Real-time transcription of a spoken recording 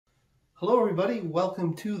Hello everybody,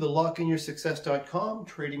 welcome to the LockInYourSuccess.com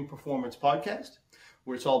Trading Performance Podcast,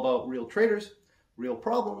 where it's all about real traders, real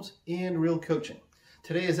problems, and real coaching.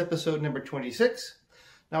 Today is episode number 26.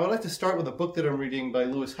 Now I'd like to start with a book that I'm reading by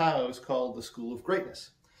Lewis Howes called The School of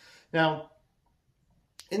Greatness. Now,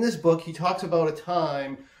 in this book he talks about a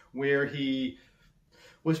time where he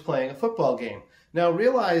was playing a football game. Now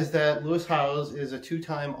realize that Lewis Howes is a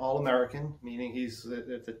two-time All-American, meaning he's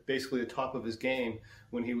at basically the top of his game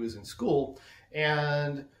when he was in school.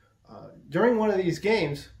 And during one of these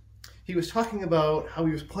games, he was talking about how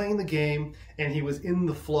he was playing the game and he was in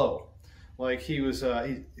the flow. Like he was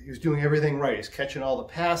doing everything right. He's catching all the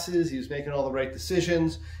passes, he was making all the right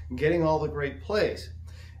decisions, and getting all the great plays.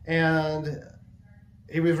 And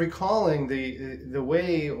he was recalling the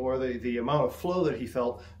way or the amount of flow that he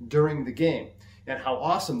felt during the game and how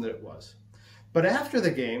awesome that it was. But after the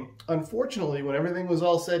game, unfortunately, when everything was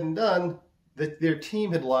all said and done, their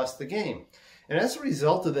team had lost the game. And as a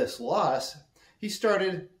result of this loss, he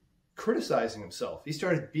started criticizing himself. He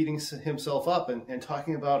started beating himself up and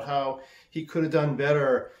talking about how he could have done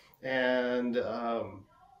better and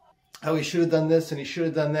how he should have done this and he should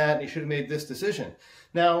have done that and he should have made this decision.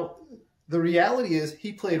 Now, the reality is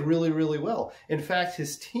he played really, really well. In fact,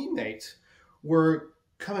 his teammates were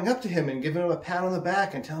coming up to him and giving him a pat on the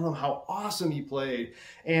back and telling him how awesome he played.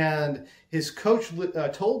 And his coach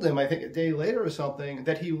told him, I think a day later or something,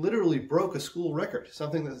 that he literally broke a school record,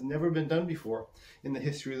 something that's never been done before in the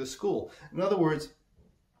history of the school. In other words,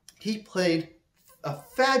 he played a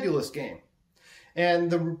fabulous game.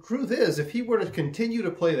 And the truth is, if he were to continue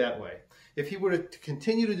to play that way, if he were to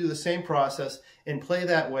continue to do the same process and play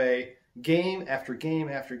that way game after game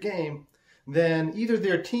after game, then either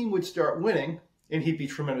their team would start winning and he'd be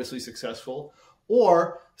tremendously successful,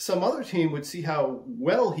 or some other team would see how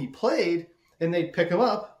well he played and they'd pick him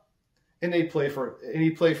up and he'd play for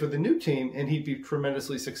the new team and he'd be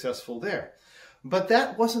tremendously successful there. But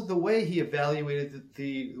that wasn't the way he evaluated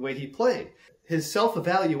the way he played. His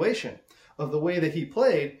self-evaluation of the way that he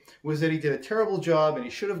played was that he did a terrible job and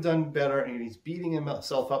he should have done better, and he's beating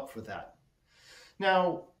himself up for that.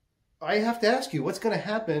 Now, I have to ask you, what's going to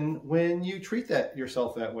happen when you treat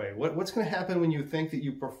yourself that way? What's going to happen when you think that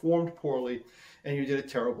you performed poorly and you did a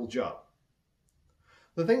terrible job?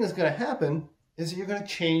 The thing that's going to happen is that you're going to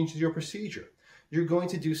change your procedure. You're going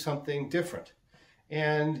to do something different.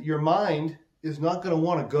 And your mind is not going to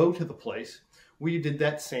want to go to the place where you did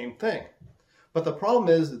that same thing. But the problem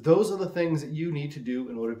is, those are the things that you need to do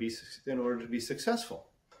in order to be successful.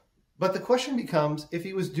 But the question becomes, if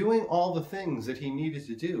he was doing all the things that he needed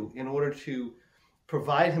to do in order to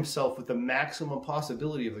provide himself with the maximum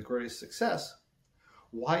possibility of the greatest success,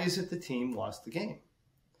 why is it the team lost the game?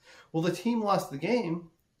 Well, the team lost the game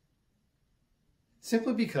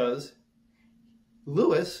simply because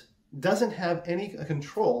Lewis doesn't have any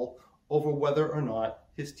control over whether or not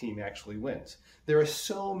his team actually wins. There are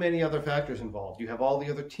so many other factors involved. You have all the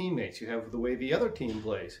other teammates. You have the way the other team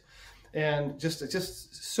plays. And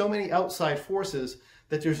just so many outside forces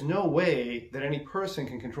that there's no way that any person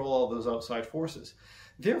can control all those outside forces.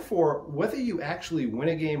 Therefore, whether you actually win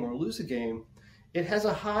a game or lose a game, it has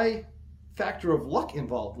a high factor of luck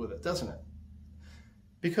involved with it, doesn't it?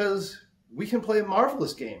 Because we can play a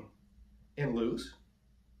marvelous game and lose.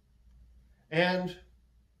 And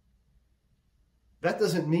that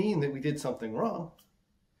doesn't mean that we did something wrong.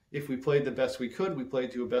 If we played the best we could, we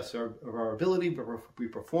played to the best of our ability, but we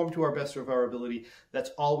performed to our best of our ability. That's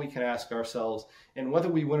all we can ask ourselves. And whether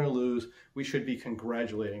we win or lose, we should be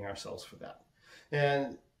congratulating ourselves for that.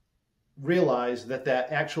 And realize that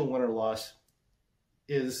actual win or loss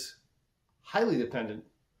is highly dependent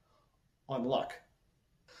on luck.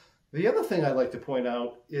 The other thing I'd like to point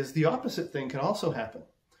out is the opposite thing can also happen.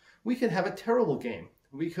 We can have a terrible game.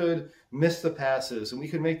 We could miss the passes and we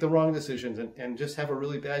could make the wrong decisions and just have a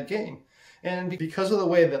really bad game. And because of the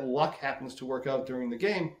way that luck happens to work out during the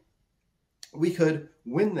game, we could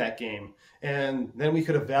win that game. And then we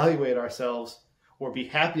could evaluate ourselves or be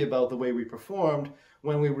happy about the way we performed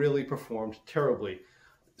when we really performed terribly.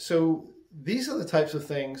 So these are the types of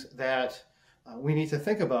things that we need to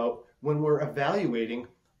think about when we're evaluating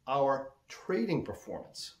our trading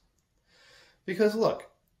performance. Because look,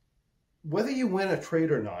 whether you win a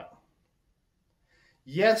trade or not,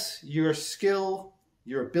 yes, your skill,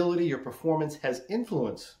 your ability, your performance has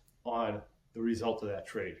influence on the result of that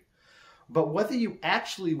trade. But whether you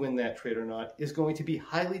actually win that trade or not is going to be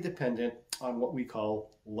highly dependent on what we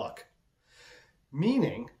call luck.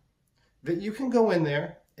 Meaning that you can go in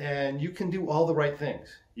there and you can do all the right things.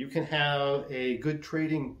 You can have a good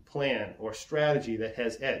trading plan or strategy that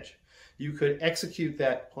has edge. You could execute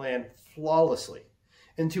that plan flawlessly.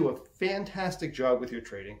 and do a fantastic job with your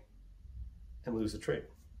trading and lose the trade.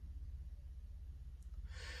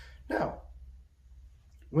 Now,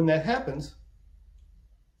 when that happens,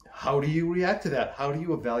 how do you react to that? How do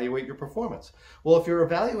you evaluate your performance? Well, if you're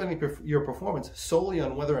evaluating your performance solely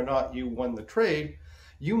on whether or not you won the trade,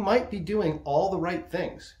 you might be doing all the right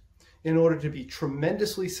things in order to be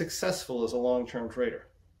tremendously successful as a long-term trader.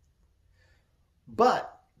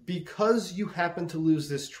 But because you happen to lose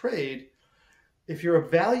this trade, if you're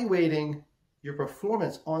evaluating your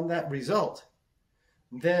performance on that result,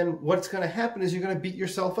 then what's going to happen is you're going to beat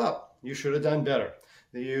yourself up. You should have done better.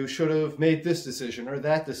 You should have made this decision or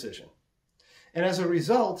that decision. And as a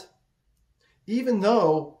result, even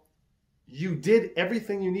though you did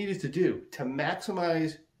everything you needed to do to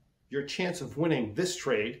maximize your chance of winning this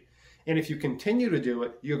trade, and if you continue to do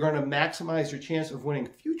it, you're going to maximize your chance of winning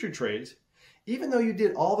future trades, even though you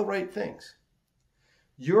did all the right things,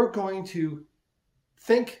 you're going to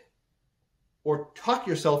think or talk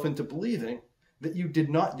yourself into believing that you did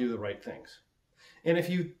not do the right things. And if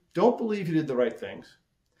you don't believe you did the right things,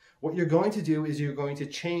 what you're going to do is you're going to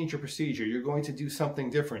change your procedure. You're going to do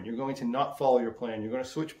something different. You're going to not follow your plan. You're going to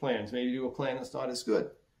switch plans, maybe do a plan that's not as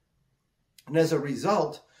good. And as a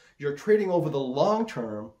result, your trading over the long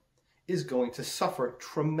term is going to suffer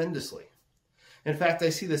tremendously. In fact, I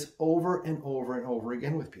see this over and over and over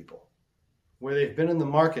again with people, where they've been in the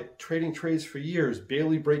market trading trades for years,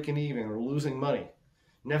 barely breaking even or losing money,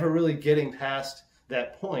 never really getting past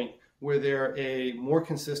that point where they're a more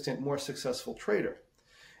consistent, more successful trader.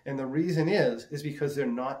 And the reason is because they're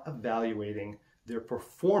not evaluating their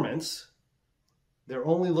performance. They're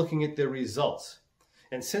only looking at their results.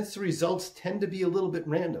 And since the results tend to be a little bit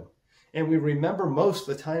random, and we remember most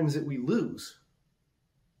of the times that we lose,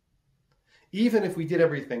 even if we did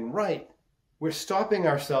everything right, we're stopping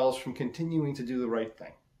ourselves from continuing to do the right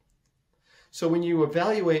thing. So when you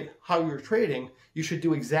evaluate how you're trading, you should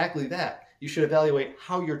do exactly that. You should evaluate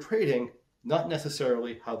how you're trading, not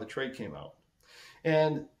necessarily how the trade came out.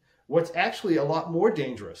 And what's actually a lot more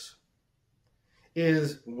dangerous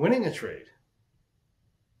is winning a trade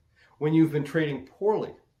when you've been trading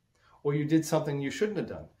poorly or you did something you shouldn't have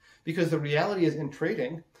done. Because the reality is, in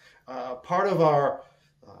trading, part of our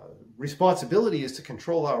responsibility is to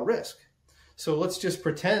control our risk. So let's just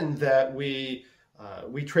pretend that we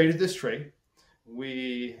traded this trade.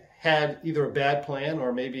 We had either a bad plan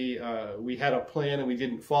or maybe we had a plan and we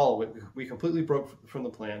didn't follow it. We completely broke from the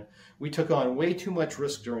plan. We took on way too much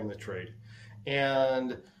risk during the trade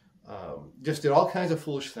and just did all kinds of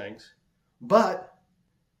foolish things. But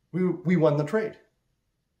we won the trade,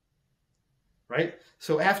 right?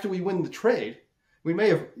 So after we win the trade,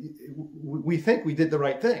 we think we did the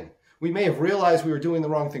right thing. We may have realized we were doing the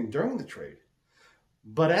wrong thing during the trade.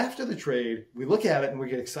 But after the trade, we look at it and we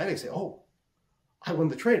get excited and say, oh, I won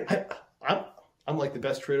the trade. I'm like the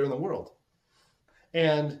best trader in the world.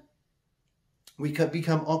 And we can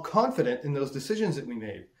become all confident in those decisions that we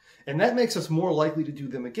made. And that makes us more likely to do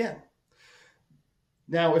them again.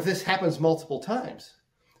 Now, if this happens multiple times,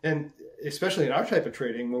 and especially in our type of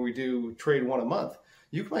trading, where we do trade one a month,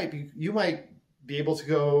 you might be able to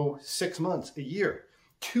go 6 months, a year,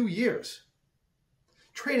 2 years,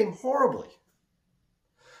 trading horribly.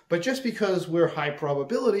 But just because we're high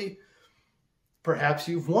probability, perhaps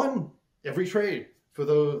you've won every trade for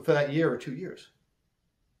that year or 2 years.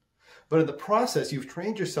 But in the process, you've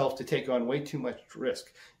trained yourself to take on way too much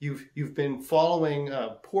risk. You've been following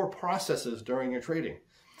poor processes during your trading.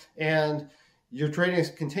 And your trading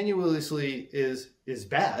continuously is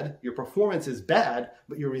bad. Your performance is bad,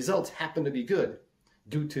 but your results happen to be good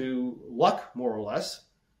due to luck, more or less.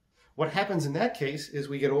 What happens in that case is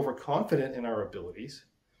we get overconfident in our abilities,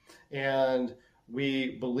 and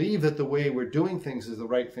we believe that the way we're doing things is the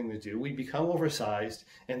right thing to do. We become oversized,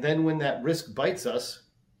 and then when that risk bites us,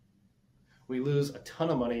 we lose a ton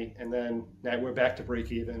of money, and then now we're back to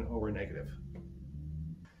break even or we're negative.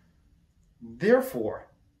 Therefore,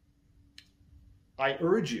 I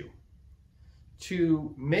urge you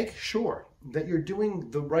to make sure that you're doing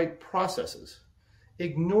the right processes.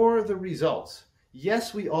 Ignore the results.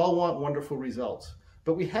 Yes, we all want wonderful results,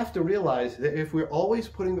 but we have to realize that if we're always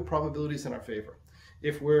putting the probabilities in our favor,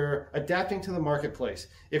 if we're adapting to the marketplace,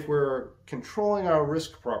 if we're controlling our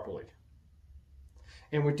risk properly,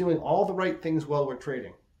 and we're doing all the right things while we're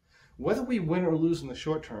trading, whether we win or lose in the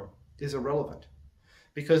short term is irrelevant.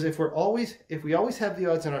 Because if we always have the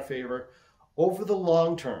odds in our favor, over the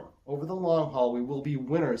long term, over the long haul, we will be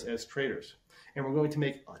winners as traders, and we're going to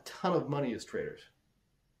make a ton of money as traders.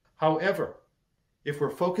 However, if we're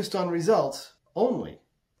focused on results only,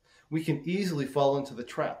 we can easily fall into the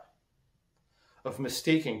trap of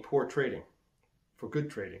mistaking poor trading for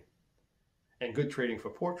good trading and good trading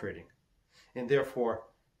for poor trading, and therefore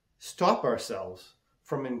stop ourselves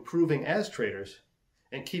from improving as traders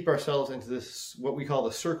and keep ourselves into this, what we call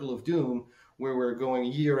the circle of doom, where we're going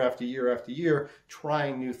year after year after year,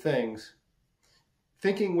 trying new things,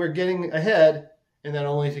 thinking we're getting ahead, and then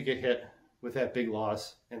only to get hit with that big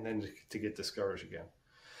loss and then to get discouraged again.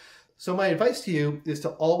 So my advice to you is to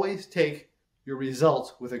always take your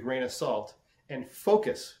results with a grain of salt and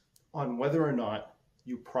focus on whether or not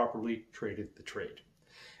you properly traded the trade.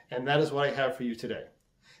 And that is what I have for you today.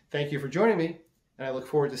 Thank you for joining me, and I look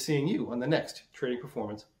forward to seeing you on the next Trading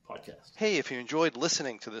Performance podcast. Hey, if you enjoyed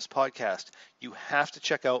listening to this podcast, you have to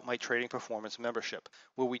check out my Trading Performance membership,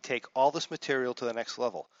 where we take all this material to the next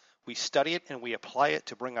level. We study it and we apply it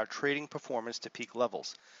to bring our trading performance to peak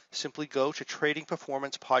levels. Simply go to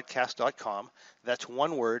tradingperformancepodcast.com. That's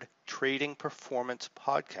one word,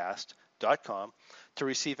 tradingperformancepodcast.com, to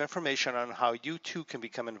receive information on how you too can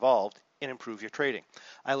become involved and improve your trading.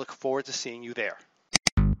 I look forward to seeing you there.